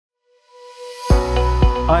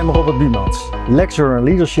I'm Robert Biemans, lecturer in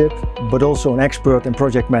leadership, but also an expert in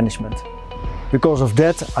project management. Because of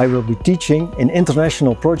that, I will be teaching in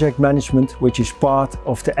international project management, which is part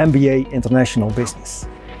of the MBA International Business.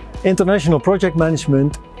 International project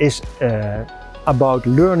management is about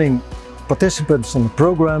learning participants on the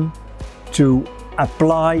program to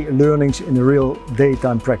apply learnings in a real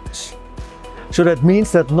daytime practice. So that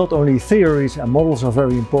means that not only theories and models are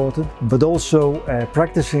very important, but also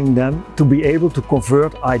practicing them to be able to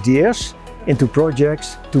convert ideas into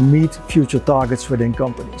projects to meet future targets within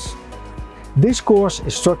companies. This course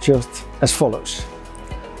is structured as follows.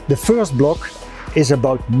 The first block is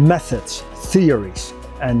about methods, theories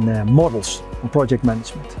and models on project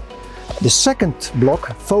management. The second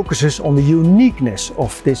block focuses on the uniqueness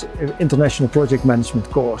of this international project management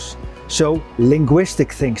course. So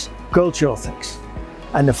linguistic things, cultural things.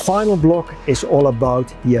 And the final block is all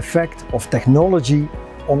about the effect of technology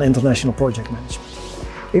on international project management.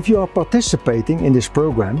 If you are participating in this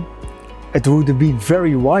program, it would be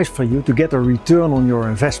very wise for you to get a return on your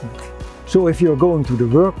investment. So if you're going to the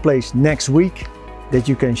workplace next week, that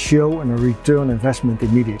you can show a return investment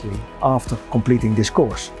immediately after completing this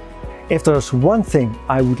course. If there's one thing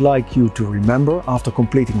I would like you to remember after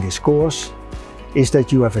completing this course, is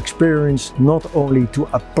that you have experienced not only to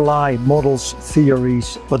apply models,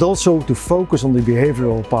 theories, but also to focus on the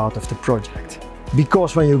behavioral part of the project.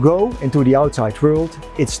 Because when you go into the outside world,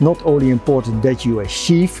 it's not only important that you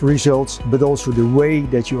achieve results, but also the way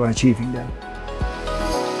that you are achieving them.